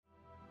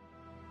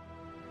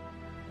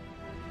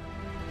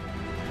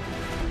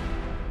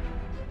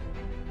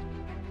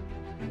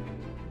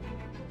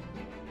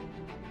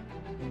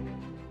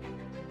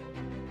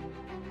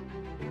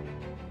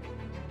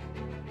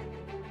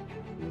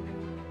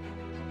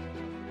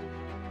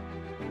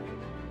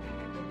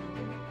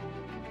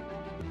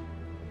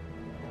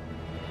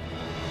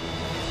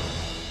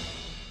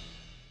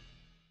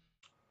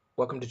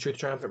Welcome to Truth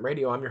Triumphant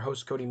Radio. I'm your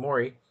host, Cody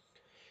Mori.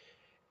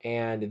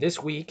 And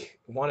this week,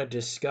 I want to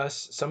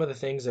discuss some of the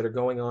things that are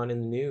going on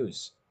in the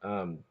news.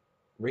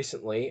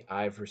 Recently,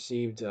 I've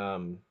received uh,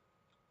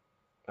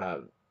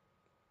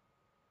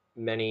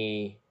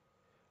 many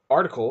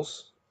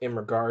articles in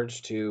regards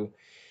to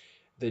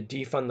the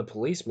defund the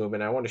police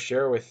movement. I want to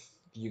share with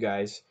you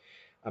guys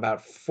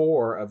about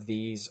four of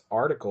these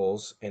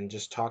articles and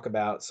just talk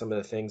about some of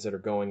the things that are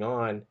going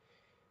on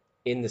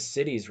in the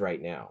cities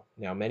right now.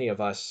 Now, many of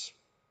us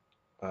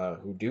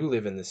who do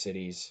live in the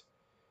cities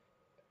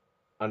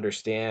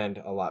understand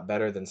a lot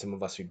better than some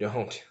of us who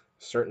don't.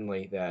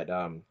 Certainly, that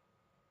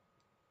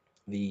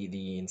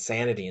the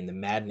insanity and the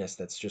madness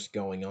that's just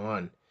going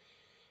on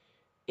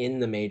in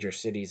the major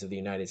cities of the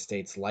United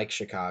States, like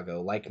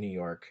Chicago, like New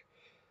York,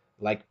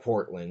 like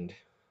Portland,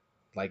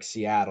 like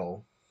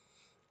Seattle,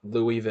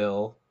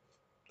 Louisville.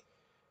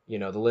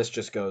 The list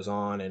just goes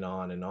on and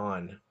on and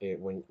on.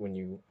 When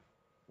you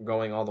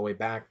going all the way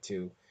back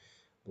to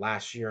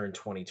last year in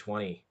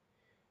 2020,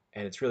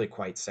 and it's really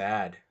quite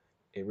sad.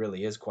 It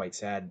really is quite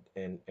sad,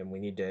 and we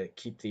need to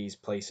keep these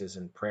places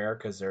in prayer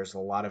because there's a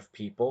lot of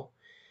people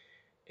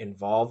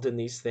involved in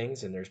these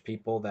things, and there's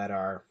people that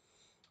are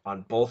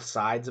on both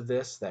sides of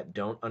this that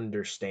don't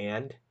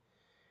understand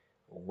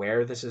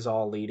where this is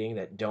all leading,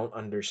 that don't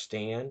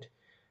understand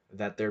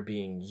that they're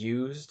being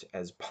used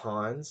as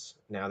pawns.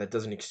 Now, that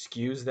doesn't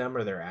excuse them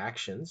or their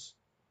actions,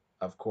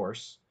 of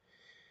course,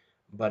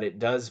 but it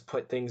does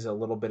put things a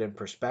little bit in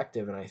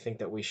perspective, and I think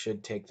that we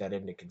should take that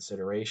into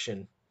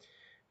consideration,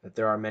 that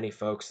there are many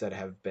folks that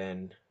have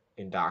been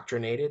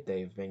indoctrinated.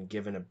 They've been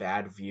given a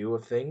bad view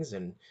of things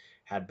and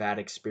had bad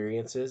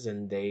experiences,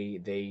 and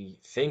they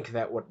think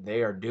that what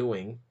they are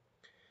doing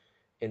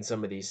in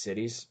some of these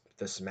cities,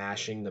 the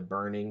smashing, the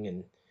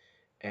burning,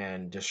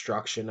 and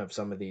destruction of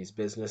some of these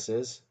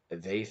businesses,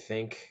 they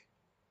think,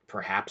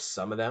 perhaps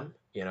some of them,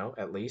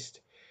 at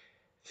least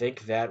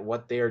think that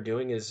what they are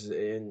doing is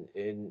in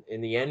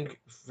the end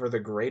for the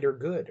greater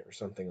good or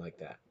something like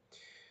that.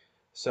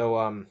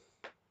 So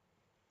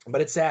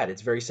but it's sad.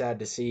 It's very sad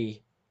to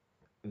see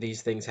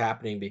these things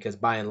happening because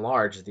by and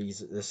large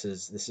this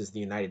is the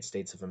United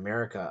States of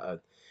America,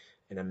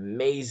 an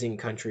amazing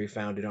country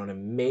founded on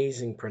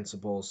amazing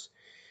principles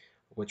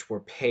which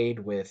were paid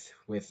with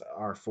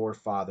our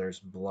forefathers'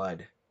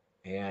 blood.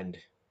 And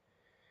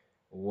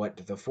what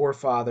the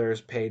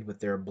forefathers paid with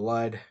their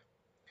blood,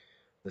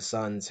 the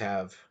sons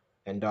have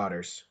and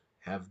daughters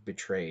have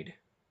betrayed.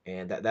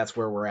 And that's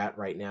where we're at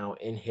right now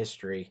in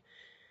history.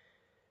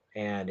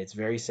 And it's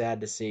very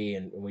sad to see,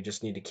 and we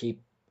just need to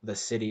keep the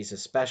cities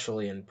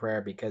especially in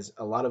prayer, because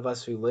a lot of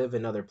us who live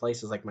in other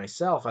places, like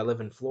myself, I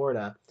live in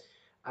Florida.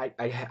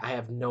 I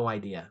have no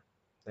idea.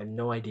 I have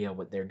no idea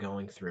what they're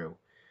going through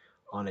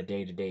on a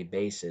day-to-day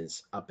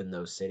basis up in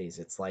those cities.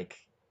 It's like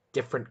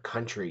different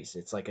countries.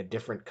 It's like a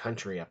different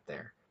country up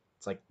there.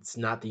 It's like it's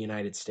not the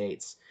United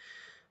States.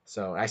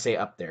 So I say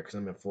up there because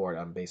I'm in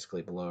Florida. I'm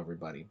basically below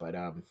everybody. But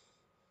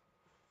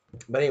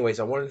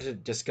anyways, I wanted to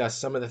discuss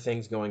some of the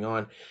things going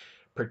on,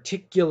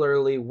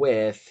 particularly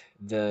with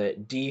the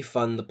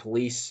defund the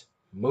police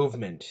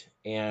movement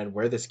and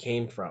where this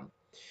came from.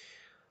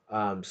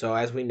 So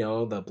as we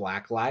know, the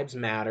Black Lives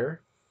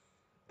Matter,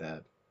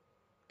 the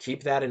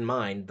keep that in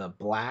mind, the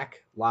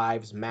Black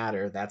Lives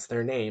Matter, that's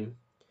their name.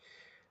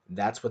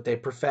 That's what they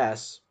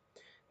profess.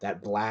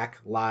 That Black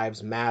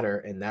Lives Matter,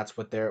 and that's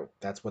what they're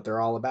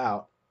all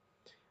about.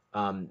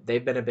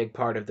 They've been a big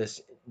part of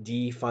this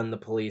defund the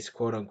police,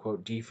 quote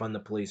unquote, defund the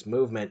police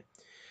movement,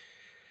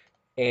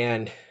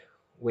 and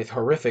with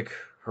horrific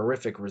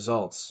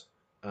results.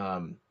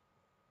 Um,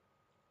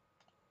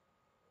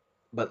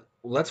 but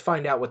let's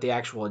find out what the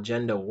actual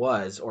agenda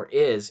was or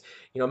is.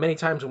 Many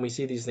times when we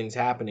see these things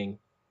happening,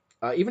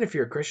 even if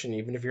you're a Christian,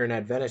 even if you're an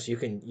Adventist, you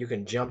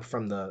can jump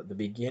from the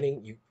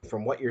beginning.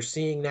 From what you're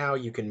seeing now,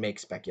 you can make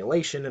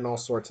speculation and all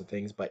sorts of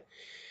things. But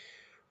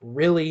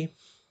really,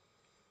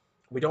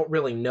 we don't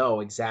really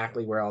know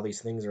exactly where all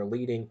these things are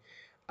leading,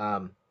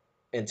 um,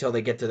 until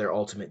they get to their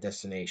ultimate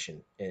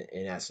destination.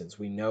 In essence,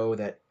 we know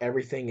that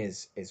everything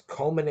is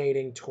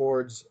culminating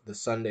towards the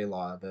Sunday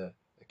Law, the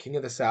King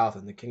of the South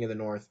and the King of the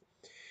North,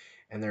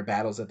 and their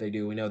battles that they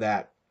do. We know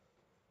that.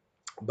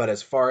 But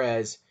as far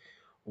as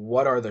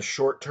what are the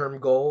short-term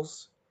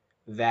goals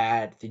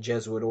that the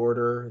Jesuit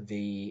order,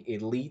 the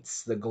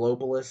elites, the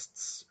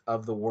globalists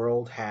of the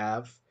world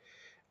have,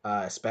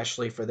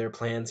 especially for their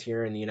plans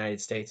here in the United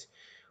States,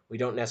 we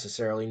don't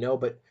necessarily know.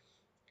 But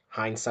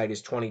hindsight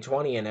is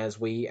 2020, and as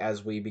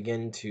we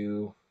begin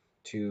to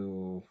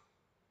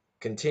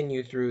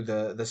continue through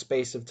the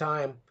space of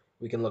time,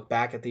 we can look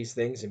back at these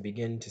things and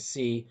begin to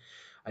see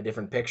a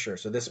different picture.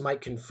 So this might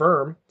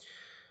confirm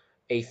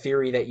a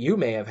theory that you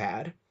may have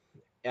had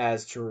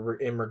as to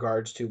in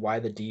regards to why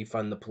the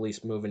defund the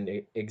police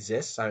movement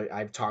exists.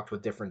 I've talked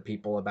with different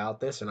people about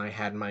this, and I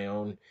had my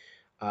own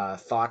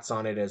thoughts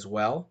on it as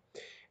well.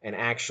 And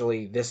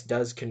actually, this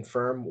does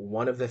confirm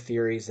one of the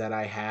theories that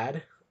I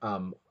had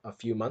a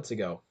few months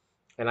ago.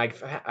 And I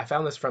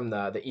found this from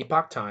the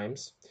Epoch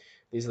Times.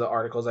 These are the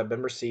articles I've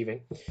been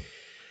receiving.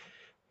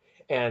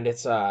 And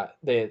it's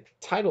the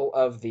title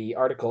of the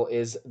article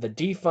is "The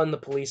Defund the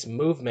Police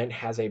Movement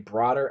Has a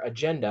Broader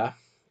Agenda,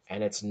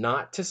 and it's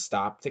not to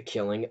stop the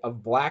killing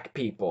of black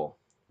people."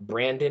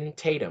 Brandon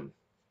Tatum,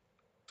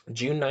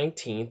 June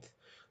 19th,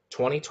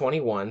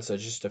 2021, so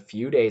just a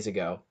few days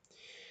ago.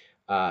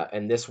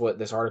 And this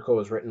article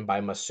was written by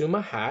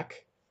Masuma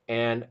Hack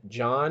and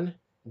John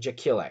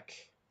Jakilek.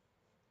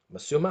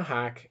 Masuma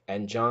Hack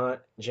and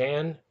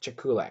Jan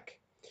Jakulek.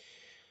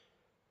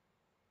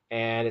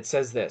 And it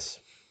says this: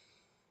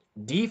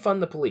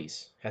 "Defund the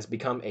police" has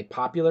become a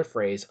popular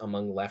phrase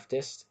among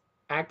leftist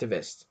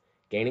activists,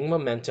 gaining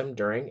momentum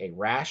during a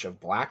rash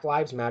of Black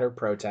Lives Matter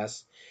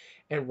protests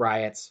and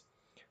riots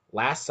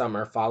last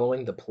summer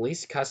following the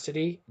police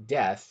custody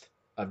death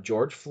of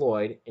George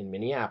Floyd in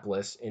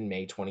Minneapolis in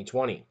May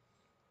 2020.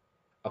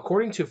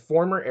 According to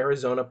former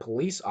Arizona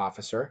police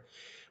officer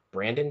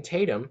Brandon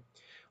Tatum,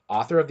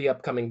 author of the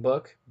upcoming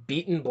book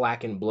Beaten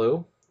Black and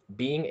Blue: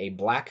 Being a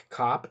Black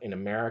Cop in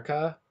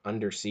America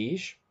Under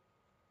Siege,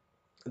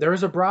 there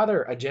is a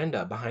broader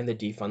agenda behind the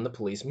defund the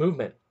police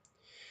movement.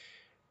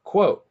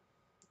 Quote,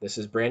 this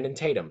is Brandon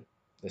Tatum.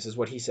 This is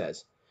what he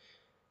says.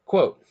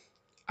 Quote,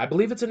 "I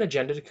believe it's an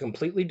agenda to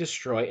completely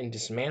destroy and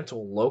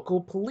dismantle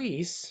local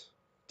police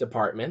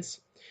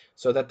departments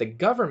so that the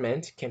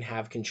government can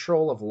have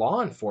control of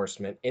law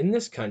enforcement in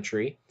this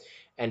country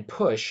and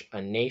push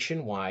a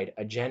nationwide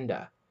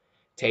agenda,"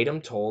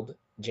 Tatum told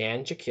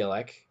Jan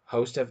Jakilek,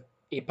 host of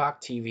Epoch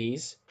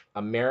TV's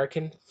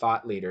American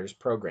Thought Leaders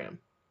program.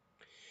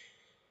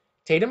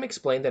 Tatum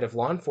explained that if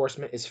law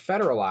enforcement is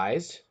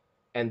federalized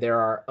and there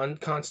are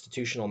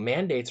unconstitutional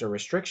mandates or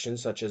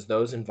restrictions such as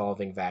those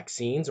involving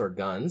vaccines or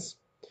guns,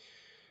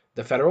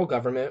 the federal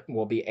government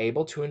will be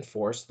able to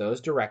enforce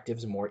those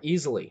directives more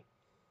easily.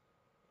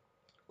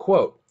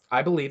 Quote,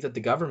 "I believe that the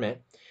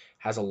government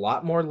has a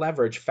lot more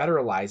leverage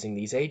federalizing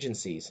these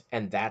agencies,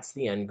 and that's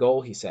the end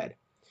goal," he said.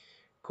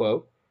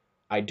 Quote,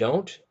 "I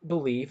don't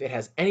believe it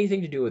has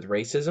anything to do with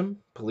racism,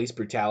 police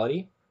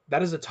brutality.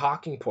 That is a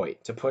talking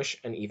point to push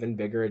an even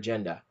bigger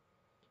agenda."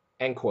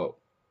 End quote.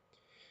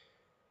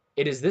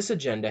 "It is this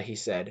agenda," he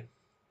said,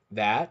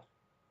 "that,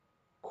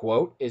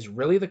 quote, is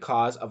really the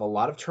cause of a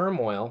lot of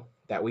turmoil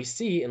that we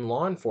see in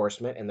law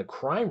enforcement and the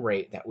crime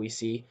rate that we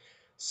see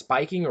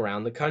spiking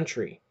around the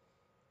country."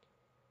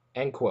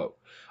 End quote.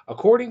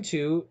 According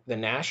to the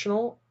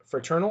National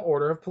Fraternal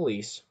Order of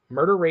Police,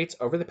 murder rates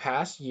over the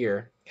past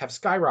year have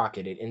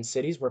skyrocketed in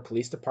cities where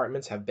police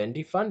departments have been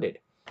defunded.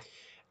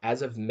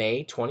 As of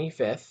May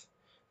 25th,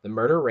 the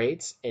murder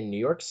rates in New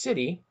York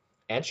City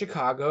and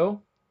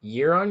Chicago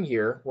year on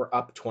year were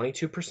up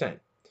 22%.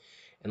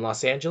 In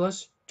Los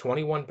Angeles,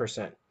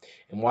 21%.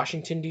 In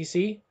Washington,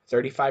 D.C.,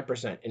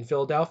 35%. In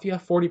Philadelphia,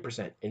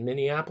 40%. In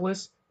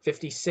Minneapolis,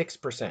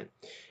 56%.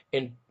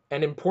 And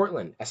in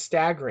Portland, a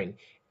staggering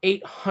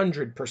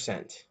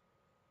 800%.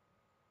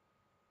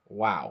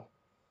 Wow.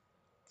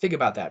 Think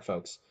about that,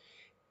 folks.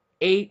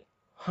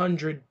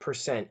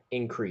 800%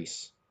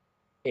 increase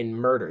in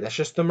murder. That's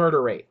just the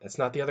murder rate. That's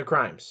not the other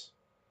crimes.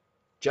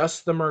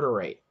 Just the murder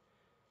rate.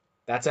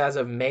 That's as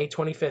of May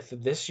 25th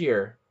of this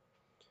year,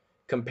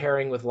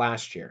 comparing with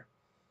last year.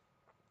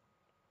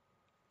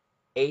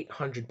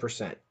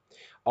 800%.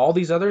 All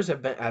these others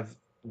have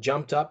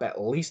jumped up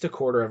at least a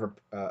quarter of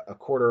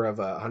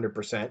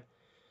 100%.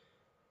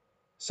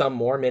 Some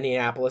more.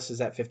 Minneapolis is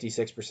at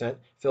 56%,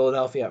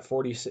 Philadelphia at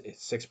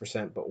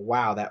 46%. But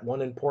wow, that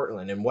one in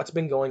Portland. And what's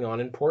been going on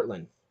in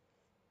Portland?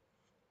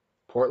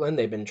 Portland,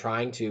 they've been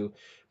trying to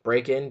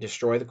break in,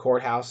 destroy the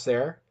courthouse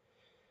there,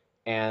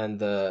 and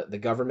the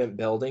government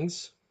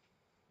buildings.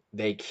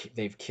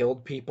 They've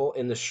killed people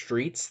in the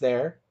streets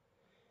there,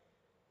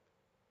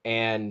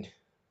 and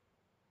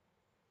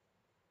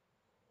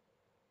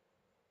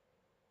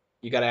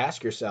you got to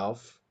ask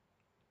yourself,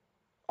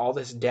 all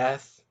this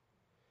death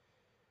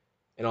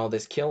and all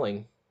this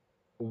killing,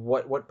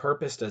 what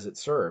purpose does it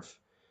serve?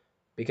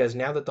 Because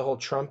now that the whole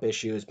Trump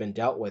issue has been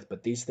dealt with,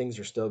 but these things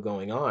are still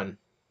going on,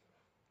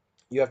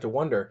 you have to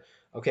wonder,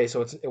 okay,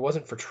 so it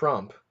wasn't for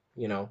Trump,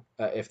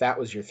 if that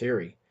was your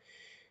theory.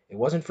 It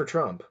wasn't for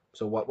Trump,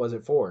 so what was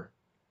it for?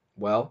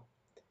 Well,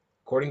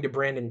 according to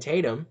Brandon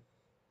Tatum,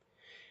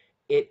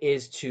 it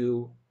is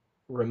to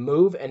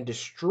remove and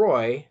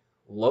destroy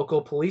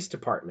local police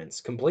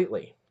departments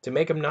completely, to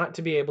make them not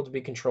to be able to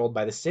be controlled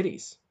by the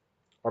cities,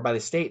 or by the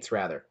states,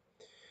 rather.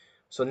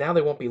 So now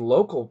they won't be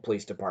local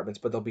police departments,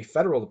 but they'll be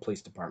federal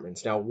police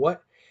departments. Now,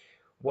 what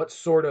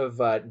sort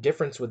of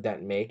difference would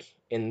that make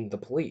in the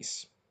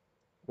police?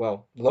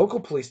 Well, local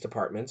police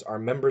departments are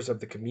members of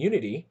the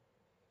community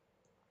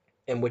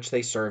in which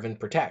they serve and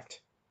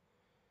protect.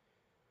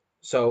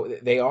 So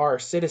they are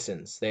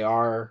citizens. They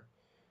are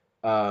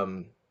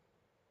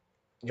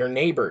your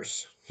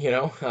neighbors,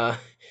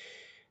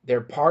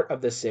 they're part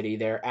of the city.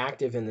 They're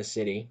active in the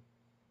city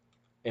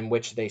in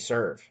which they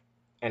serve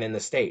and in the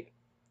state.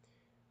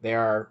 They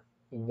are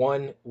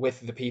one with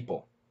the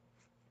people.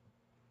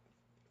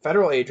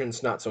 Federal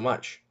agents, not so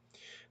much.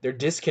 They're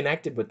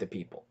disconnected with the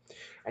people.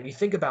 And you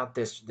think about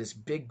this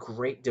big,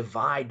 great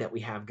divide that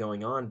we have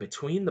going on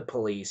between the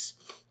police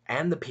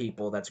and the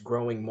people that's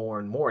growing more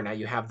and more. Now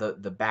you have the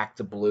back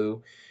to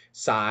blue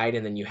side,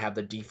 and then you have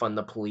the defund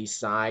the police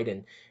side,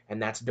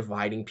 and that's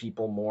dividing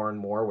people more and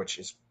more, which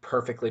is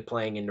perfectly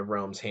playing into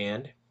Rome's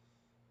hand.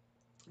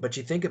 But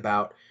you think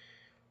about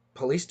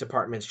police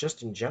departments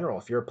just in general.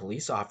 If you're a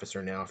police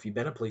officer now, if you've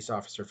been a police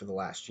officer for the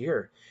last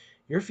year,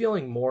 you're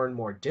feeling more and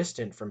more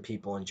distant from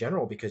people in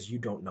general because you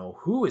don't know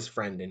who is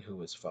friend and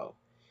who is foe.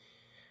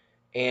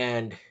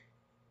 And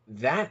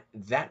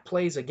that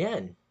plays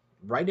again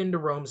right into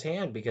Rome's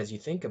hand, because you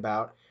think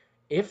about,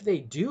 if they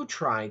do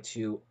try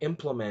to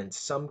implement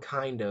some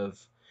kind of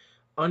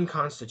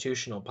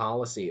unconstitutional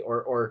policy,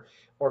 or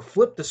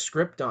flip the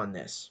script on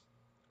this,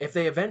 if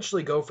they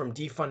eventually go from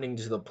defunding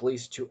to the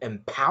police to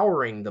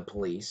empowering the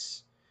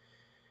police,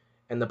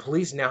 and the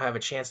police now have a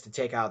chance to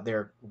take out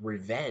their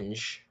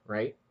revenge,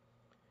 right?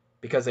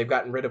 Because they've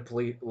gotten rid of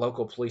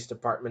local police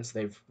departments,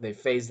 they've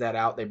phased that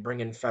out, they bring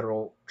in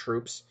federal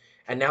troops,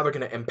 and now they're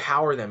going to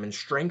empower them and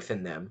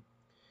strengthen them.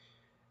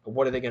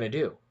 What are they going to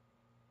do?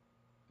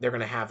 They're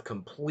going to have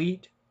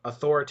complete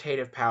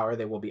authoritative power.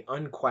 They will be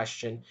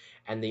unquestioned,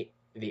 and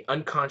the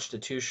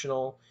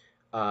unconstitutional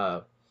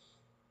uh,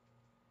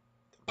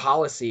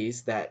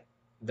 policies that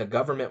the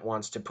government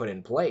wants to put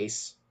in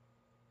place,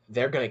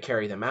 they're going to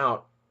carry them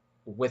out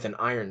with an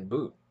iron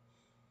boot.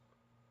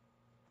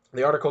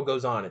 The article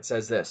goes on. It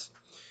says this: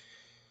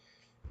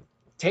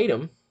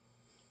 Tatum,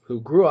 who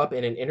grew up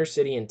in an inner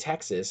city in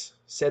Texas,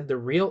 said the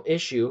real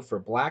issue for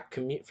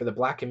the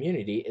black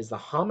community is the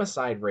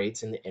homicide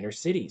rates in the inner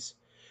cities,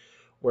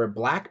 where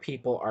black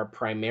people are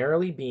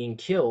primarily being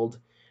killed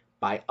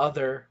by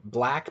other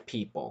black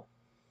people.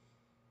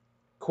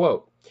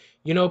 Quote,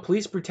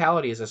 police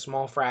brutality is a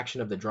small fraction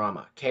of the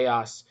drama,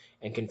 chaos,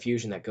 and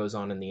confusion that goes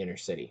on in the inner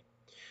city.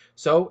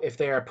 So if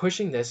they are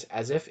pushing this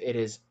as if it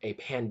is a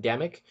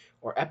pandemic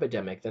or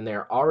epidemic, then they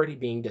are already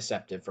being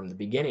deceptive from the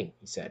beginning,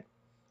 he said.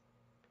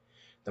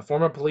 The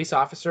former police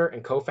officer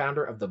and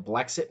co-founder of the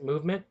Blexit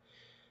movement.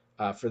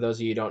 For those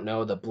of you who don't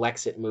know, the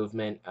Blexit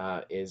movement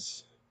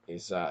is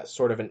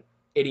sort of an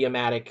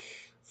idiomatic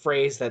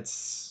phrase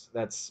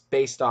that's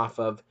based off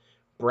of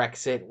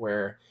Brexit,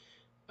 where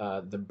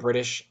the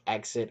British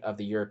exit of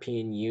the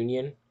European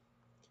Union.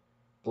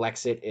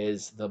 Blexit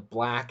is the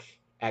black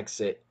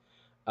exit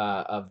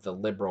of the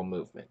liberal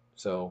movement.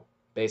 So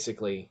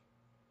basically,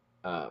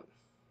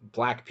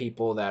 black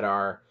people that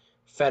are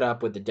fed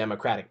up with the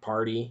Democratic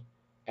Party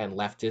and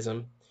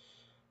leftism,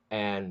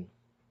 and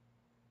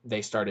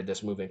they started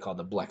this movement called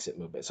the Blexit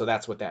movement. So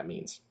that's what that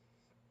means.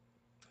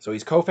 So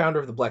he's co-founder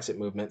of the Blexit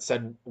movement,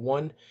 said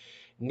one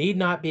need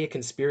not be a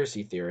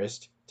conspiracy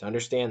theorist to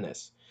understand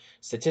this.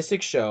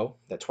 Statistics show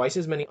that twice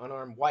as many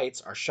unarmed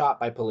whites are shot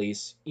by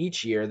police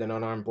each year than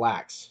unarmed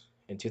blacks.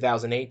 In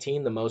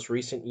 2018, the most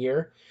recent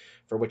year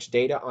for which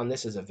data on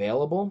this is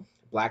available,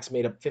 blacks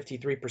made up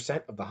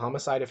 53% of the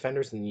homicide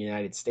offenders in the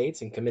United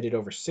States and committed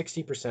over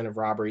 60% of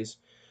robberies,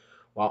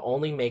 while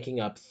only making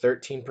up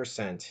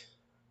 13%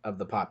 of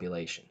the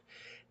population.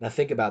 Now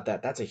think about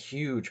that. That's a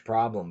huge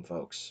problem,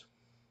 folks.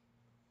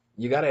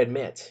 You got to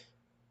admit,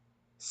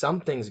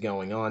 something's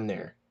going on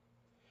there.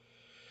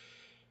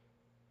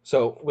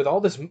 So with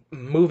all this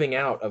moving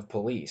out of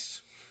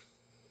police,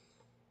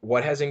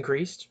 what has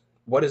increased?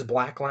 What has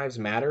Black Lives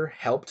Matter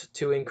helped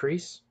to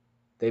increase?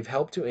 They've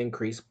helped to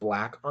increase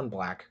black on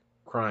black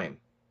crime.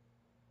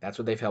 That's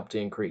what they've helped to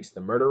increase.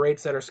 The murder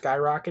rates that are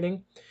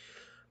skyrocketing,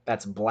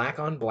 that's black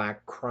on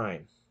black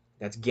crime.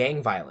 That's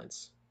gang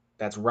violence.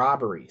 That's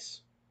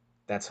robberies.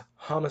 That's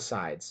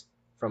homicides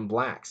from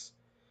blacks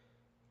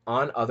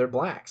on other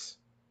blacks.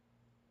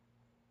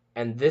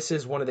 And this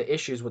is one of the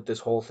issues with this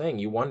whole thing.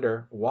 You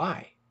wonder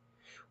why.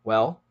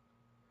 Well,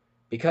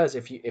 because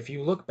if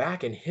you look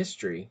back in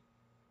history,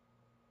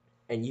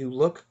 and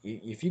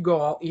if you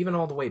go even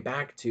all the way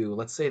back to,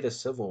 let's say, the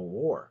Civil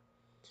War,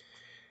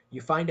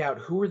 you find out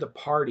who are the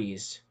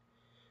parties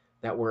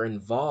that were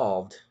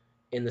involved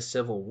in the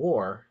Civil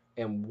War,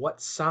 and what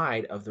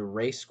side of the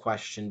race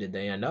question did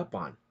they end up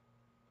on.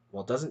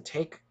 Well,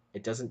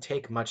 it doesn't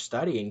take much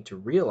studying to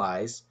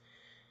realize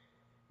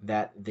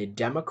that the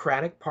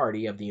Democratic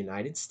Party of the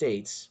United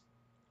States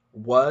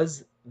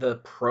was the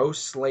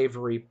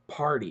pro-slavery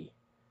party,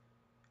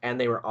 and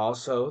they were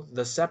also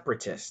the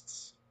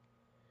separatists.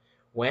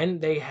 When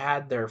they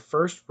had their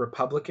first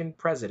Republican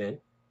president,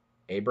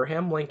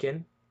 Abraham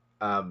Lincoln,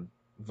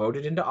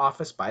 voted into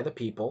office by the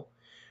people,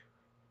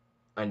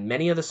 in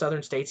many of the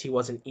southern states he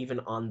wasn't even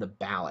on the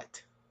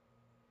ballot.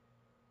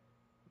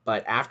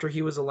 But after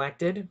he was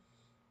elected,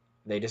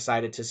 they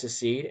decided to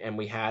secede, and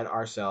we had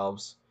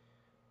ourselves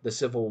the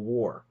Civil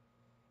War.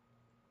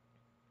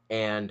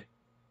 And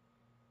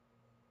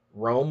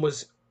Rome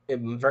was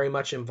very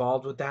much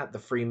involved with that. The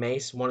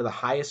Freemason, one of the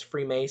highest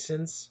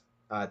Freemasons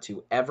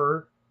to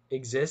ever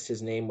exist,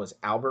 his name was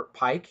Albert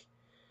Pike.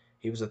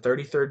 He was a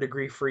 33rd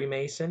degree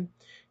Freemason.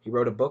 He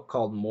wrote a book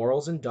called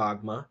Morals and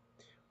Dogma,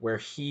 where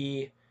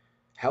he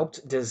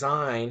helped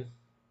design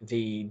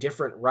the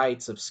different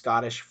rites of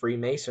Scottish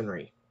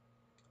Freemasonry.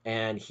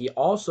 And he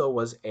also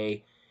was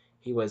a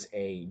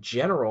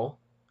general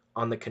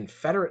on the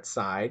Confederate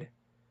side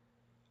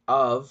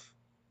of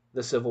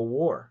the Civil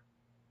War.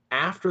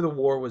 After the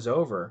war was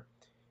over,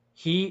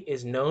 he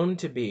is known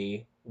to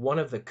be one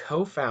of the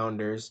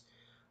co-founders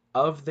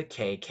of the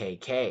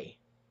KKK,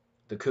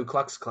 the Ku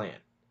Klux Klan.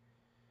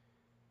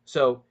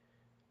 So,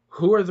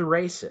 who are the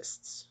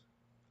racists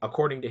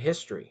according to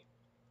history?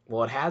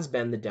 Well, it has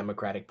been the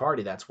Democratic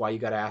Party. That's why you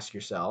got to ask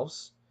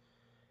yourselves.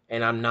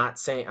 And I'm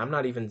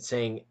not even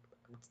saying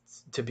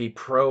to be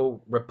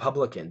pro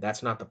Republican.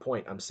 That's not the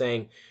point. I'm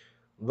saying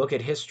look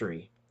at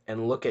history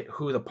and look at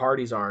who the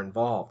parties are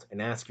involved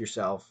and ask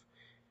yourself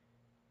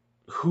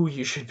who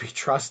you should be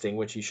trusting,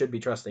 which you should be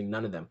trusting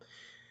none of them.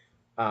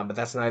 But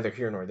that's neither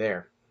here nor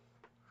there.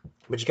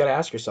 But you got to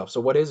ask yourself, so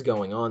what is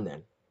going on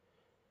then?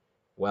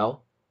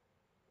 Well,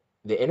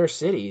 the inner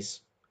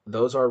cities,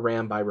 those are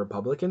ran by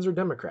Republicans or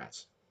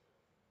Democrats.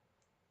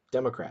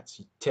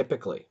 Democrats,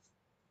 typically.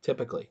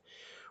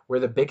 Where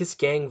the biggest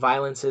gang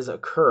violences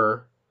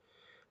occur,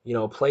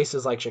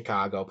 places like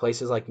Chicago,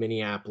 places like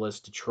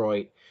Minneapolis,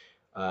 Detroit,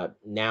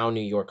 now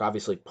New York,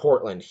 obviously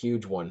Portland,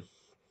 huge one,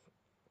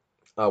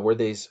 where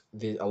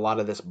a lot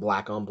of this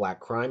black on black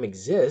crime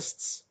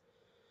exists,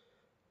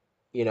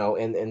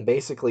 and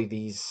basically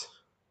these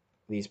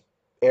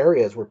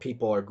areas where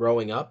people are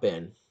growing up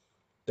in,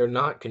 they're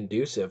not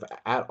conducive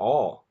at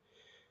all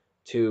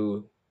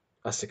to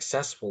a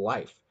successful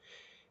life.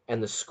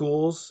 And the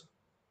schools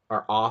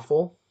are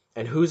awful.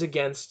 And who's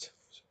against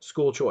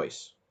school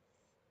choice?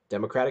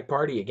 Democratic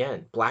Party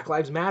again. Black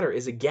Lives Matter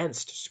is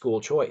against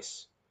school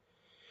choice.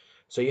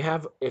 So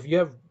if you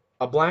have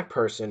a black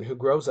person who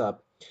grows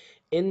up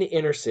in the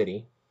inner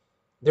city,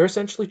 they're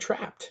essentially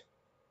trapped.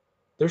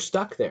 They're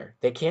stuck there.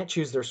 They can't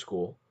choose their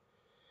school.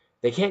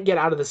 They can't get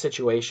out of the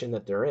situation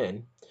that they're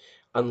in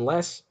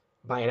unless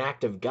by an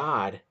act of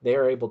God they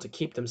are able to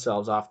keep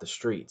themselves off the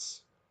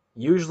streets.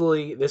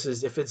 Usually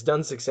if it's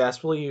done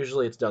successfully,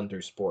 usually it's done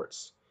through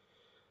sports.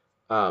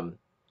 And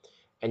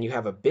you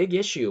have a big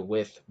issue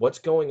with what's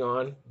going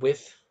on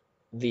with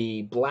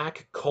the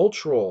black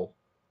cultural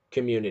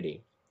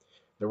community,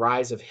 the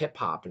rise of hip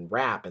hop and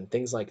rap and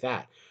things like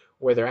that,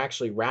 where they're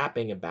actually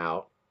rapping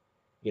about,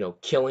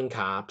 killing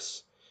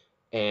cops.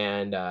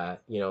 And,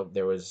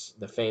 there was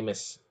the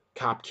famous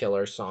Cop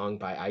Killer song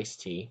by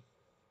Ice-T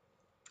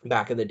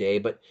back in the day,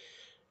 but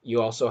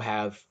you also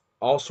have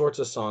all sorts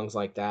of songs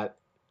like that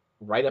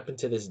right up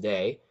into this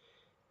day.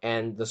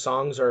 And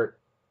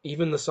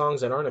even the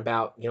songs that aren't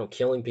about,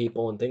 killing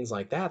people and things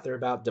like that, they're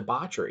about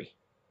debauchery.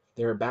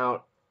 They're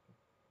about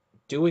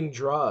doing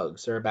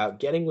drugs. They're about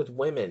getting with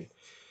women,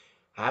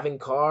 having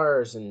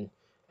cars and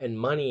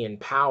money and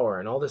power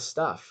and all this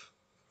stuff.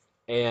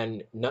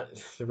 And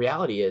the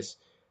reality is,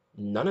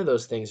 none of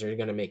those things are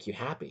going to make you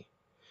happy.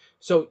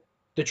 So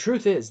the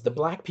truth is, the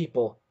black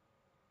people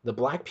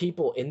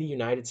in the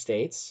United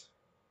States,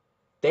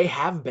 they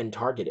have been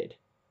targeted.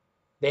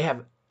 They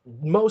have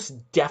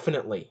most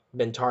definitely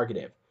been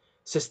targeted.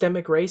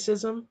 Systemic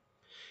racism,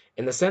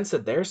 in the sense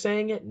that they're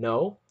saying it,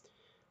 no.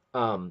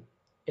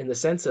 In the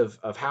sense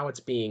of how it's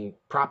being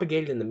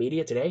propagated in the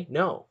media today,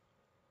 no.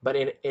 But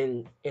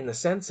in the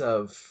sense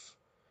of,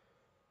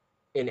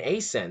 in a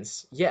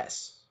sense,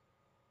 yes.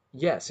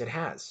 Yes, it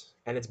has.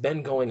 And it's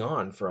been going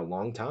on for a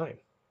long time.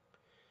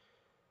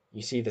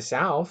 You see, the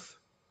South,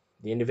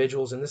 the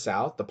individuals in the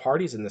South, the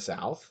parties in the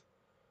South,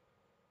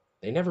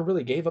 they never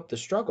really gave up the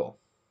struggle.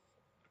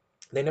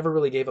 They never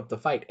really gave up the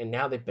fight. And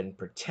now they've been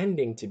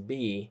pretending to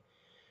be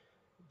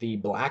the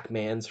black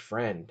man's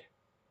friend.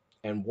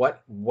 And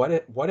what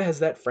has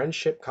that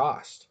friendship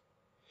cost?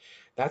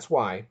 That's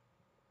why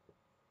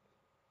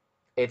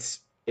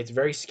it's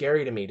very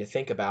scary to me to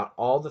think about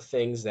all the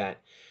things that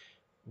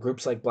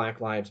groups like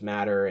Black Lives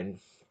Matter and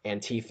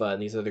Antifa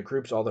and these other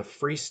groups, all the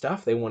free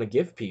stuff they want to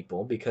give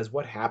people, because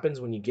what happens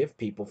when you give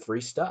people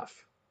free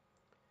stuff?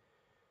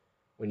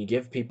 When you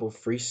give people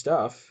free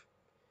stuff,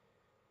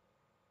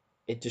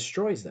 it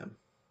destroys them.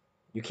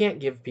 You can't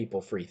give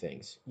people free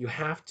things. You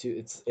have to.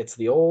 It's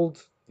the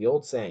old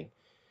saying.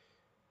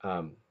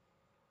 Um,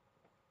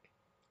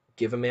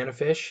 give a man a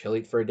fish, he'll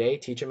eat for a day.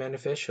 Teach a man to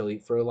fish, he'll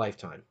eat for a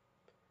lifetime.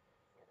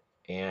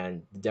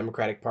 And the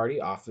Democratic Party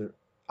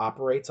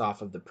operates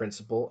off of the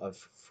principle of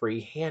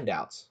free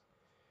handouts.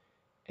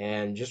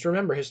 And just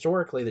remember,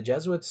 historically, the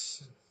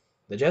Jesuits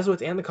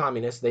and the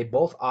communists, they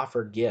both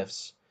offer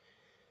gifts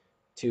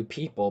to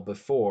people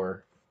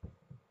before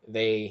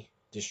they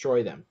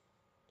destroy them,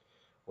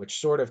 which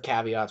sort of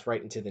caveats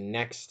right into the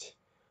next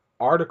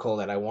article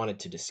that I wanted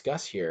to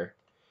discuss here,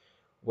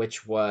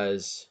 which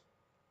was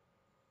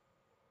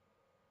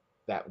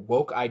that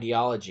woke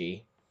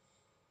ideology,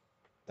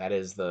 that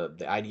is the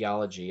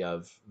ideology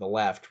of the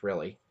left,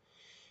 really.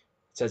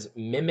 It says,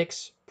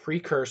 mimics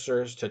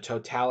precursors to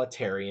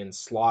totalitarian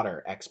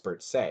slaughter,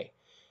 experts say.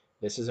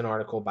 This is an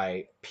article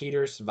by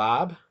Peter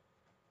Svab,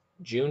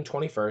 June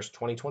 21st,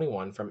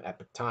 2021, from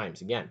Epoch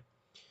Times. Again,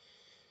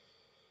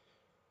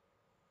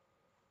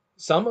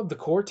 some of the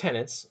core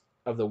tenets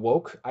of the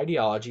woke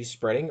ideology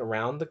spreading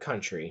around the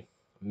country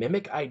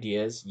mimic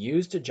ideas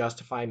used to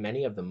justify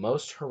many of the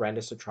most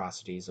horrendous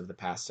atrocities of the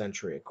past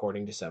century,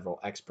 according to several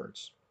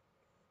experts.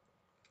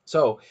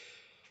 So,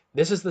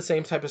 This is the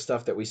same type of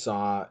stuff that we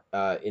saw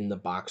in the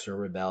Boxer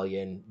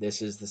Rebellion.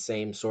 This is the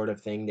same sort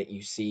of thing that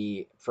you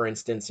see, for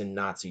instance, in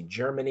Nazi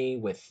Germany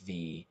with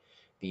the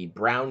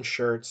brown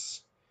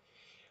shirts,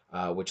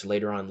 which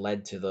later on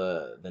led to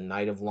the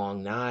Night of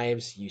Long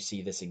Knives. You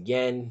see this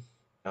again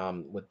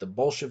with the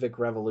Bolshevik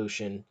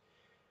Revolution.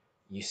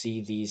 You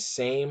see these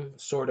same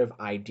sort of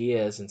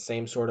ideas and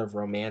same sort of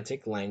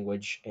romantic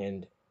language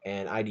and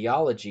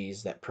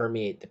ideologies that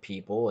permeate the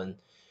people, and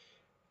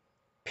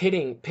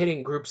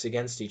pitting groups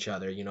against each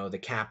other. You know, the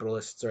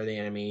capitalists are the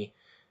enemy,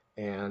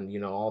 and you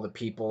know all the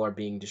people are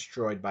being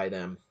destroyed by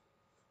them.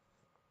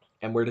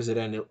 And where does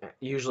it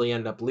usually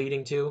end up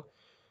leading to?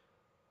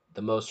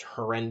 The most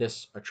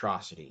horrendous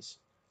atrocities.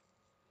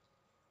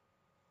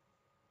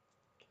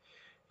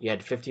 You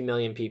had 50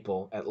 million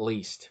people at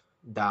least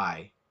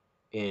die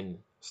in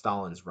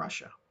Stalin's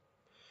Russia.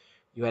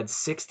 You had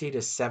 60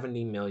 to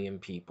 70 million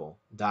people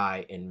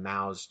die in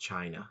Mao's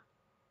China.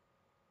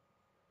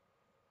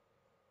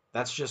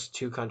 That's just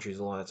two countries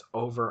alone. That's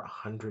over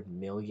 100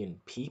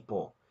 million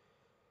people.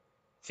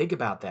 Think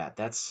about that.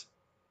 That's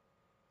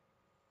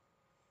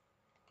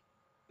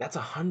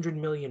 100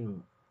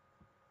 million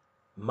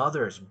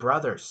mothers,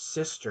 brothers,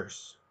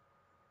 sisters,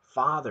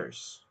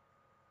 fathers,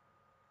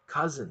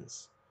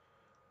 cousins,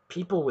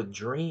 people with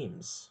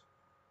dreams,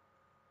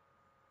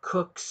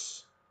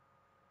 cooks,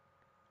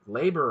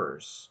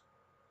 laborers,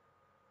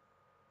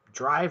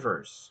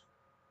 drivers,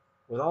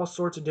 with all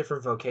sorts of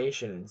different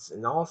vocations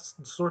and all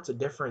sorts of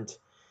different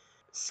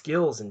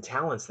skills and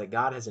talents that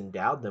God has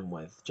endowed them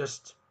with.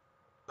 Just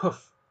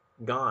poof,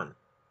 gone.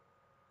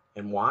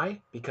 And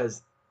why?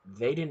 Because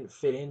they didn't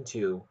fit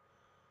into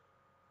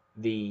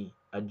the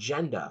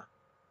agenda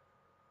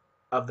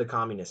of the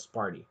Communist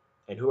Party.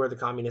 And who are the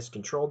communists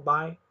controlled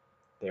by?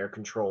 They are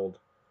controlled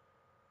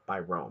by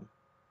Rome.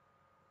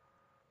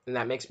 And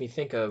that makes me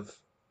think of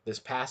this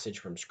passage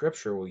from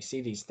Scripture where we see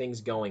these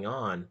things going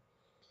on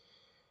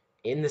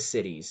in the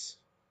cities,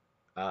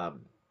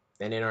 um,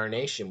 and in our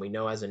nation. We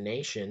know as a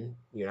nation,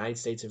 the United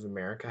States of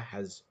America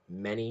has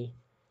many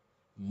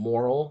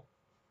moral,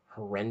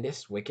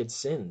 horrendous, wicked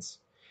sins.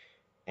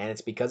 And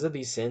it's because of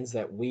these sins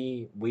that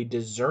we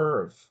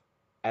deserve,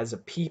 as a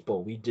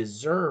people, we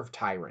deserve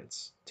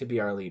tyrants to be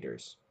our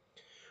leaders.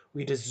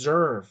 We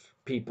deserve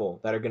people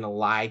that are going to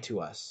lie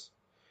to us.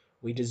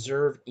 We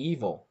deserve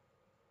evil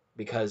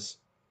because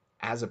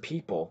as a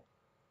people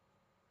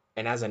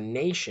and as a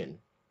nation,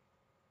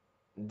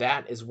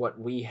 that is what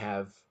we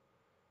have.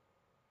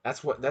 That's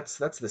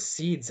the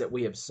seeds that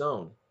we have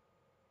sown.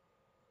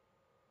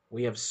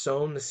 We have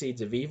sown the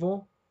seeds of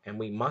evil, and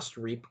we must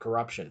reap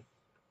corruption.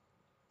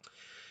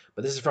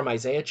 But this is from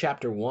Isaiah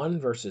chapter 1,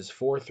 verses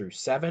 4 through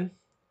 7. It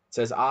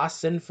says, Ah,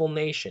 sinful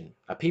nation,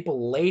 a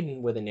people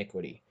laden with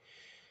iniquity,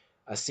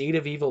 a seed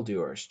of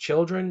evildoers,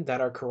 children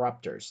that are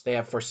corrupters. They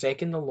have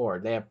forsaken the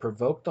Lord. They have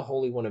provoked the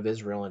Holy One of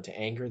Israel into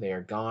anger. They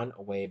are gone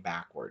away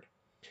backward.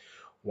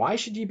 Why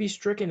should ye be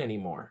stricken any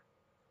more?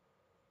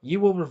 Ye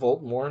will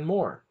revolt more and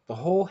more. The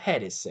whole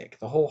head is sick,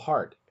 the whole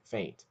heart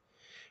faint.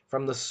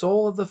 From the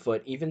sole of the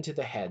foot even to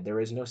the head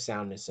there is no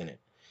soundness in it,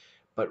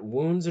 but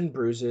wounds and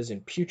bruises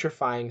and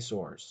putrefying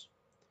sores.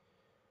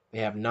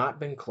 They have not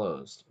been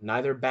closed,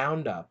 neither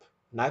bound up,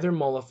 neither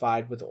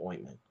mollified with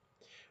ointment.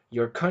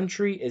 Your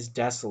country is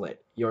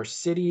desolate, your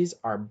cities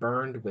are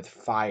burned with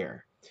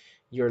fire.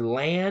 Your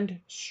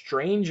land,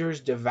 strangers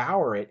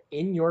devour it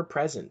in your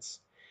presence.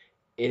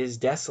 It is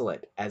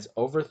desolate as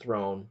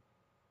overthrown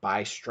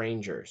by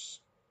strangers.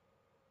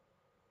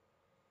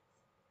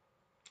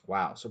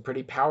 Wow, so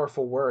pretty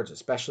powerful words,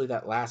 especially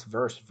that last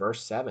verse,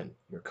 verse 7.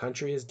 Your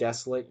country is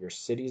desolate, your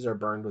cities are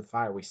burned with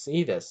fire. We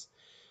see this.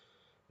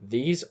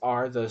 These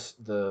are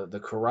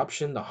the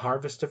corruption, the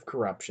harvest of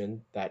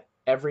corruption that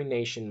every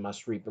nation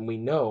must reap. And we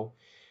know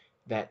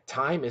that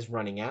time is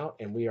running out,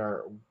 and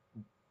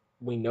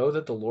we know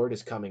that the Lord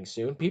is coming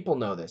soon. People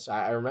know this.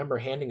 I remember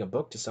handing a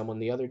book to someone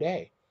the other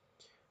day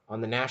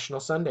on the National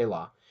Sunday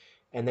Law,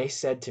 and they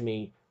said to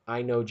me,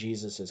 I know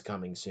Jesus is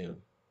coming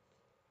soon.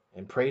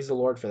 And praise the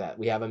Lord for that.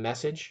 We have a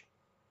message,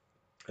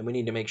 and we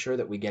need to make sure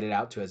that we get it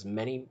out to as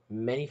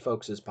many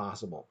folks as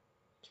possible.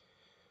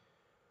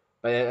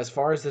 But as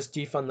far as this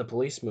defund the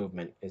police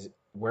movement,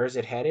 where is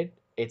it headed?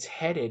 It's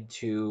headed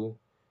to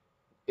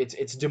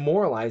it's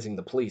demoralizing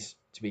the police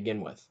to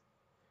begin with.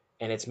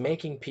 And it's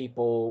making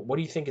people, what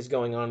do you think is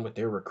going on with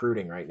their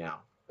recruiting right now?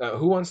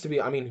 Who wants to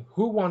be, I mean,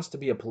 who wants to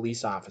be a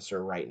police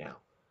officer right now?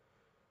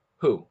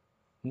 Who?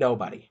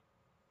 Nobody.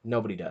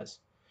 Nobody does.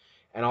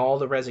 And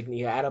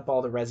you add up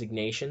all the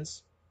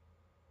resignations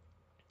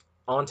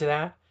onto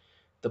that,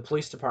 the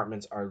police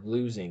departments are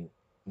losing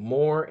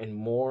more and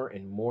more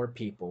and more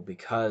people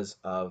because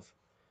of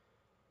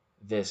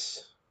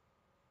this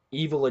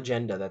evil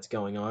agenda that's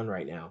going on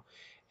right now.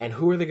 And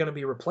who are they going to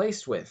be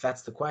replaced with?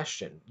 That's the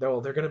question.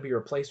 They're going to be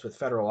replaced with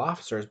federal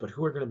officers, but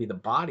who are going to be the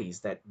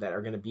bodies that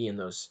are going to be in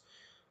those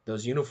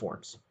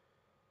uniforms?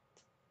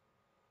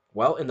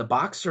 Well, in the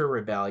Boxer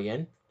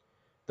Rebellion,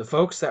 the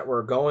folks that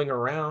were going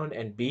around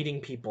and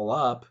beating people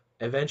up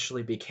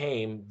eventually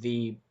became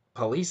the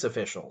police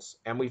officials.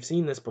 And we've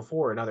seen this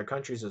before in other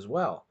countries as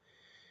well.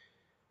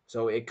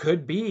 So it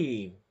could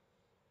be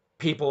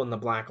people in the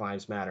Black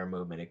Lives Matter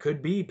movement, it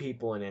could be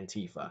people in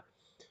Antifa,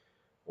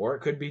 or it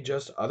could be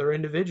just other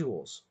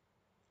individuals.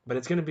 But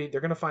it's going to be,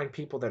 they're going to find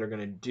people that are going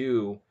to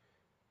do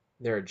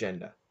their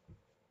agenda.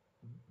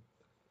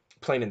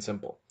 Plain and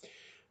simple.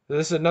 So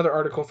this is another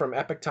article from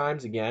Epoch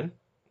Times again.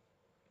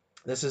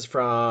 This is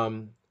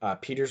from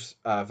Peters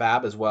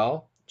Vab as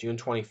well, June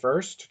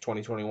 21st,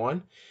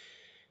 2021.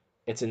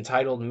 It's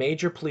entitled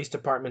Major Police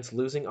Departments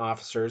Losing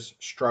Officers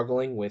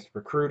Struggling with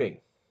Recruiting.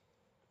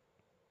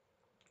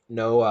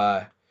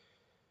 No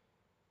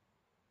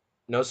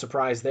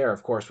surprise there,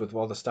 of course, with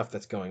all the stuff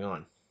that's going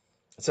on.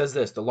 It says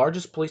this: the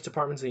largest police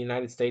departments in the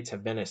United States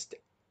have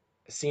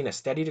seen a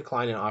steady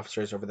decline in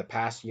officers over the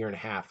past year and a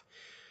half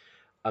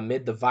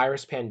amid the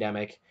virus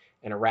pandemic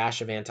and a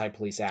rash of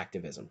anti-police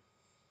activism.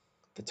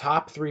 The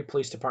top 3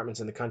 police departments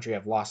in the country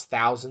have lost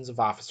thousands of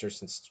officers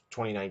since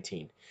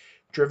 2019,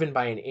 driven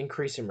by an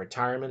increase in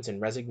retirements and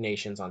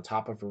resignations on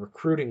top of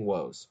recruiting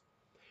woes.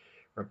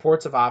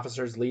 Reports of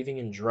officers leaving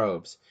in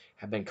droves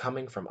have been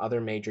coming from other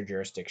major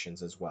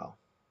jurisdictions as well.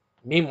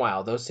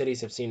 Meanwhile, those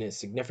cities have seen a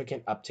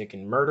significant uptick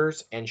in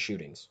murders and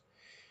shootings.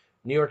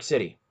 New York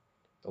City,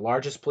 the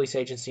largest police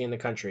agency in the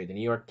country, the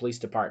New York Police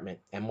Department,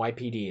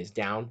 NYPD, is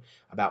down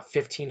about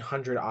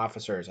 1,500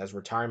 officers as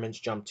retirements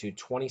jumped to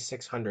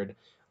 2,600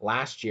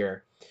 last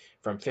year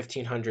from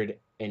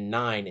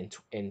 1,509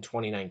 in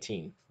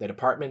 2019. The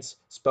department's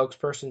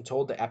spokesperson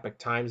told the Epoch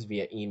Times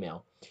via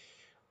email.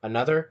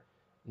 Another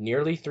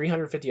nearly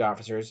 350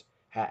 officers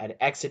had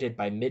exited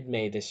by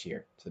mid-May this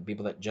year. So the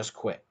people that just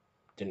quit,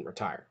 didn't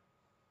retire.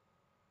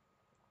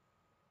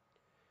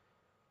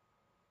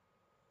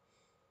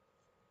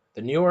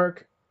 The New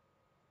York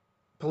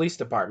Police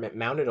Department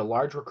mounted a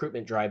large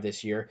recruitment drive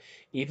this year,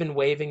 even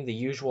waiving the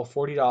usual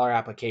 $40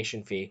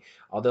 application fee,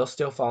 although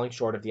still falling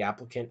short of the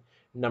applicant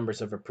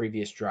numbers of a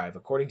previous drive,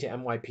 according to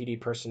NYPD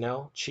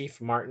personnel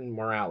Chief Martin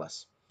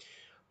Morales.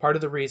 Part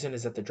of the reason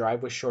is that the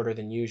drive was shorter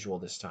than usual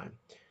this time.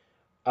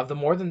 Of the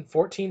more than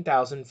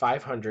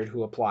 14,500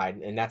 who applied,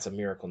 and that's a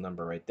miracle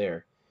number right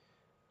there,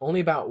 only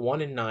about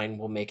 1 in 9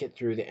 will make it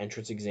through the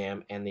entrance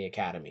exam and the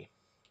academy.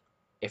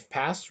 If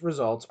past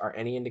results are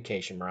any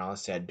indication,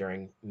 Morales said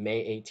during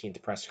May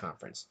 18th press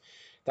conference,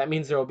 that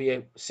means there will be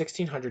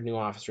 1,600 new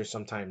officers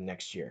sometime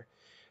next year.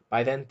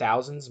 By then,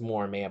 thousands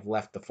more may have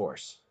left the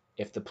force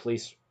if the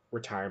pace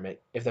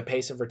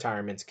of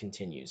retirements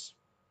continues.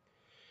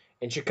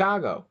 In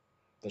Chicago,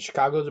 the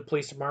Chicago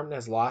Police Department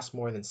has lost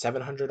more than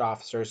 700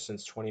 officers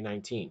since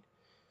 2019,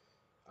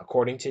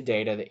 according to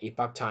data the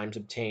Epoch Times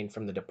obtained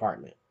from the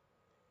department.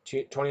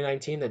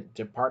 2019, the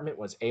department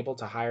was able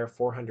to hire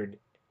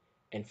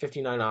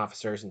 459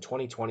 officers. In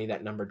 2020,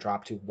 that number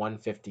dropped to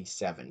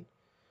 157.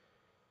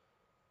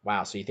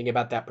 Wow, so you think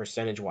about that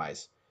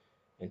percentage-wise.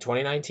 In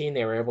 2019,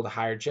 they were able to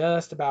hire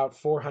just about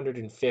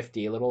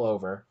 450, a little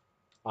over,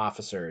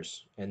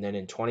 officers. And then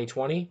in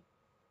 2020,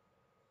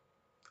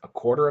 a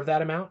quarter of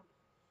that amount,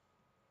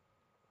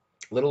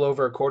 a little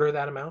over a quarter of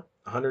that amount,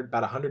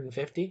 about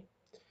 150.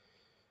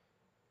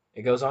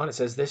 It goes on, it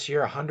says this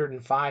year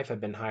 105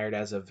 have been hired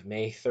as of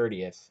May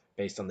 30th,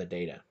 based on the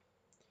data.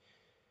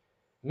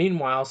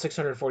 Meanwhile,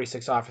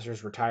 646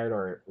 officers retired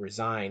or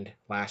resigned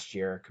last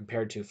year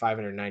compared to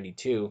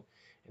 592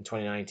 in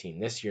 2019.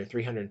 This year,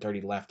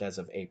 330 left as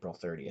of April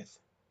 30th.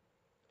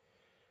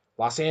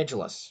 Los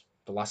Angeles.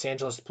 The Los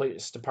Angeles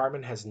Police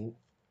Department has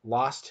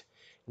lost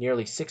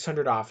nearly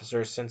 600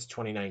 officers since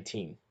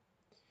 2019.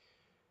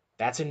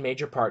 That's in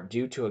major part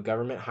due to a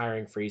government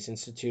hiring freeze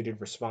instituted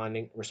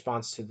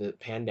response to the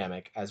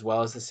pandemic, as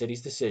well as the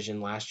city's decision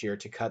last year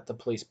to cut the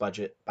police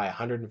budget by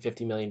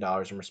 $150 million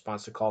in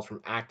response to calls from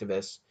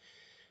activists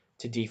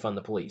to defund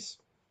the police.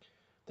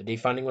 The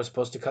defunding was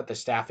supposed to cut the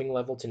staffing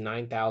level to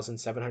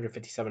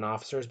 9,757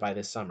 officers by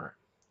this summer.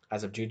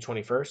 As of June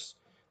 21st,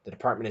 the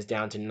department is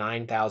down to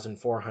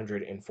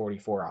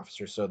 9,444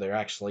 officers, so they're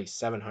actually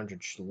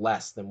 700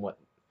 less than what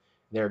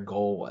their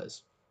goal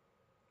was.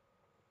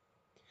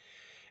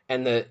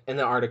 And the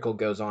article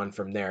goes on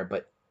from there,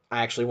 but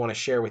I actually want to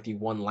share with you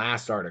one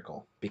last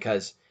article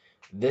because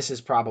this is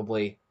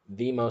probably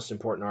the most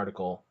important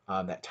article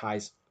that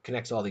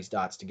connects all these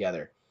dots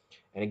together.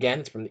 And again,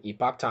 it's from the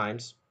Epoch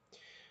Times,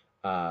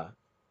 and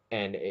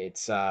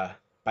it's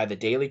by the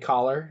Daily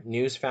Caller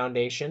News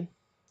Foundation,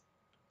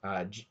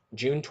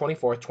 June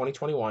 24th,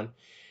 2021.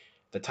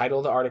 The title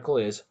of the article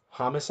is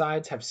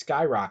Homicides Have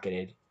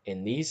Skyrocketed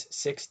in These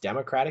 6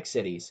 Democratic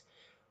Cities.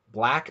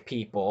 Black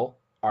people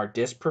are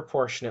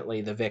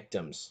disproportionately the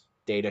victims,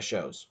 data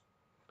shows.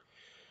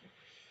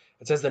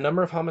 It says the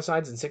number of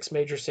homicides in 6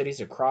 major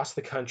cities across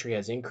the country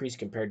has increased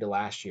compared to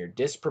last year,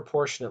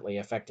 disproportionately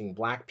affecting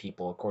black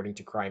people, according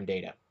to crime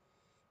data.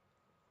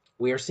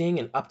 We are seeing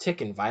an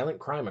uptick in violent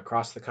crime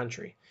across the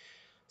country,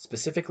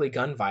 specifically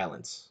gun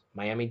violence.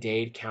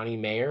 Miami-Dade County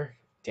Mayor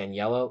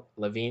Daniela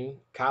Levine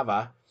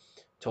Cava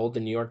told the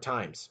New York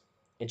Times.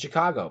 In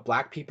Chicago,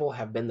 black people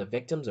have been the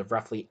victims of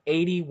roughly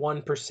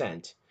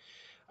 81%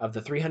 of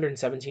the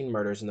 317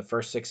 murders in the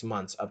first 6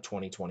 months of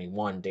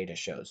 2021, data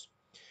shows.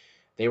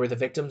 They were the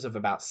victims of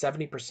about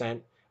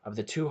 70% of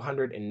the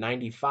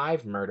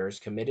 295 murders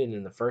committed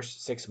in the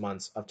first 6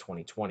 months of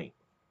 2020.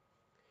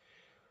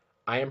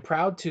 I am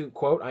proud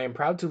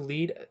to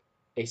lead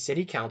a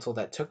city council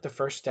that took the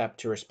first step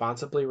to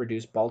responsibly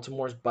reduce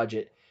Baltimore's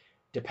budget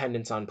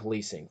dependence on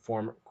policing,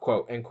 former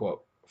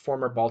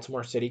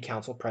Baltimore City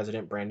Council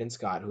President Brandon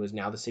Scott, who is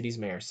now the city's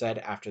mayor, said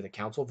after the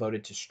council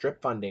voted to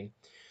strip funding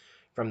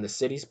from the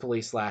city's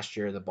police last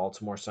year, the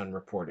Baltimore Sun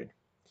reported.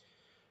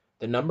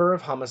 The number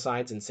of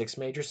homicides in 6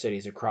 major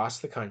cities across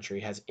the country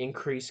has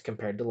increased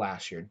compared to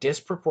last year,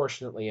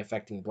 disproportionately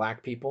affecting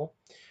Black people,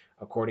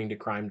 according to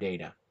crime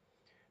data.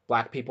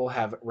 Black people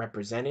have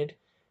represented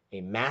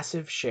a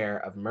massive share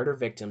of murder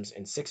victims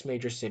in 6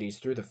 major cities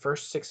through the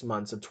first 6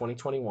 months of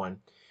 2021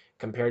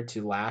 compared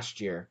to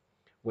last year,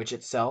 which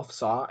itself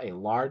saw a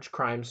large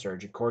crime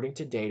surge according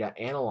to data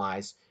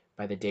analyzed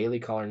by the Daily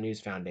Caller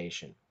News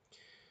Foundation.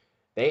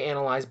 They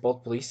analyzed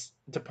both police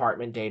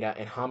department data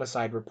and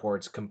homicide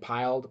reports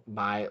compiled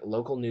by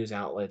local news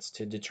outlets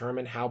to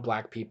determine how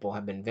Black people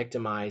have been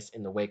victimized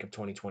in the wake of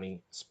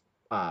 2020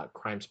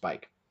 crime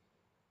spike.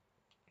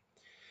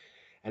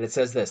 And it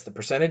says this: the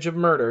percentage of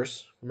murder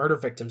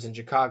victims in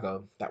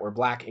Chicago that were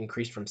Black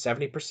increased from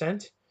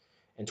 70%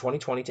 in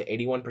 2020 to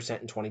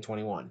 81% in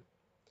 2021,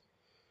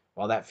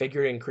 while that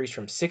figure increased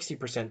from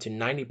 60% to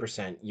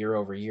 90% year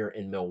over year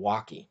in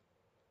Milwaukee,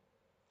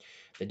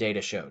 the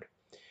data showed.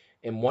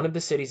 In one of the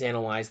cities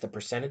analyzed, the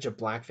percentage of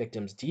Black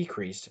victims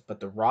decreased,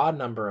 but the raw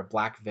number of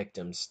Black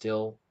victims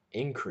still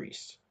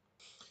increased.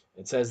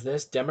 It says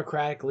this: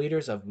 Democratic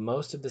leaders of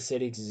most of the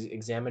cities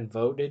examined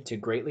voted to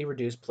greatly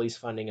reduce police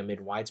funding amid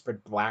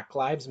widespread Black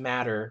Lives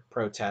Matter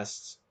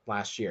protests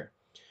last year.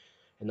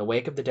 In the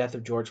wake of the death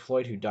of George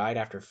Floyd, who died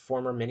after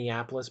former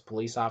Minneapolis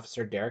police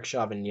officer Derek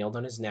Chauvin kneeled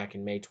on his neck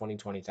in May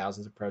 2020,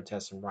 thousands of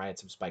protests and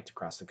riots have spiked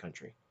across the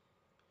country.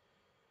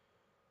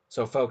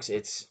 So, folks,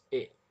 it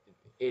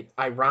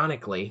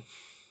ironically,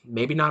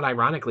 maybe not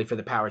ironically for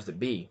the powers that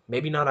be,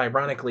 maybe not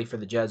ironically for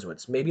the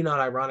Jesuits, maybe not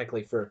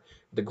ironically for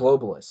the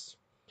globalists,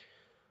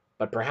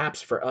 but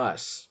perhaps for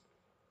us,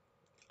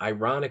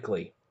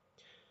 ironically,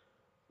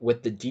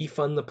 with the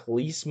defund the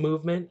police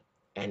movement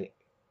and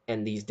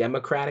these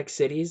democratic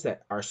cities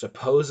that are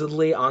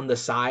supposedly on the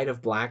side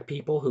of Black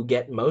people who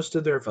get most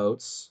of their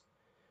votes,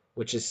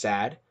 which is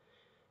sad.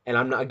 And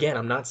I'm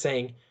not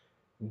saying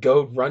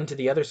go run to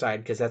the other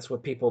side, because that's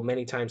what people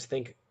many times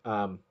think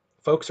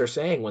folks are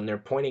saying when they're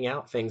pointing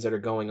out things that are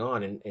going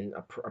on in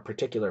a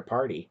particular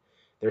party.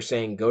 They're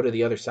saying go to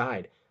the other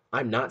side.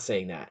 I'm not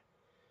saying that.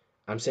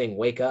 I'm saying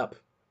wake up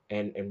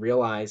and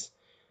realize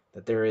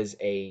that there is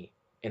an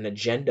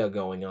agenda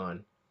going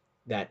on,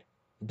 that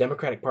the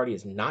Democratic Party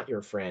is not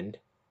your friend,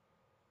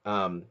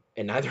 and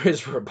neither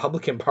is the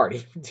Republican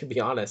Party, to be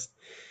honest.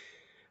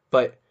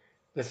 But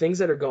the things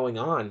that are going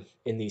on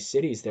in these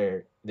cities,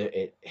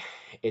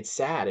 it's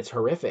sad, it's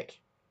horrific.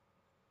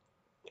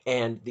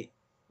 And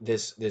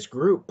this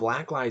group,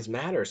 Black Lives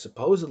Matter,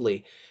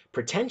 supposedly,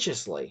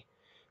 pretentiously,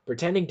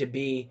 pretending to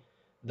be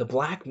the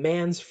Black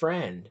man's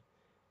friend,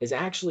 is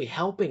actually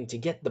helping to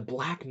get the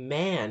Black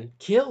man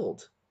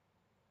killed.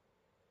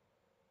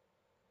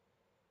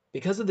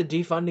 Because of the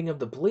defunding of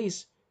the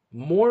police,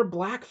 more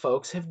Black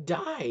folks have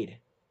died.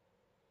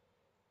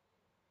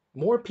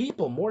 More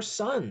people, more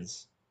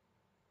sons,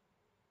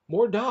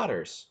 more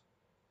daughters.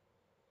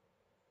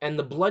 And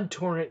the blood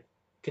torrent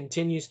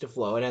continues to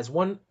flow. And as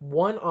one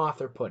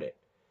author put it,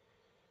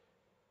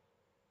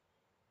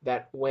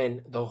 that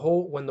when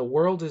the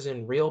world is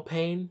in real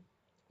pain,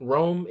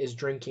 Rome is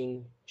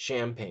drinking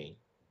champagne.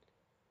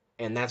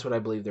 And that's what I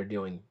believe they're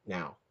doing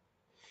now.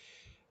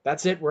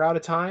 That's it. We're out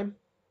of time.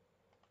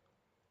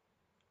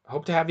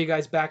 Hope to have you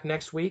guys back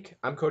next week.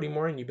 I'm Cody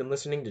Moore, and you've been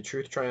listening to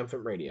Truth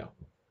Triumphant Radio.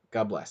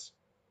 God bless.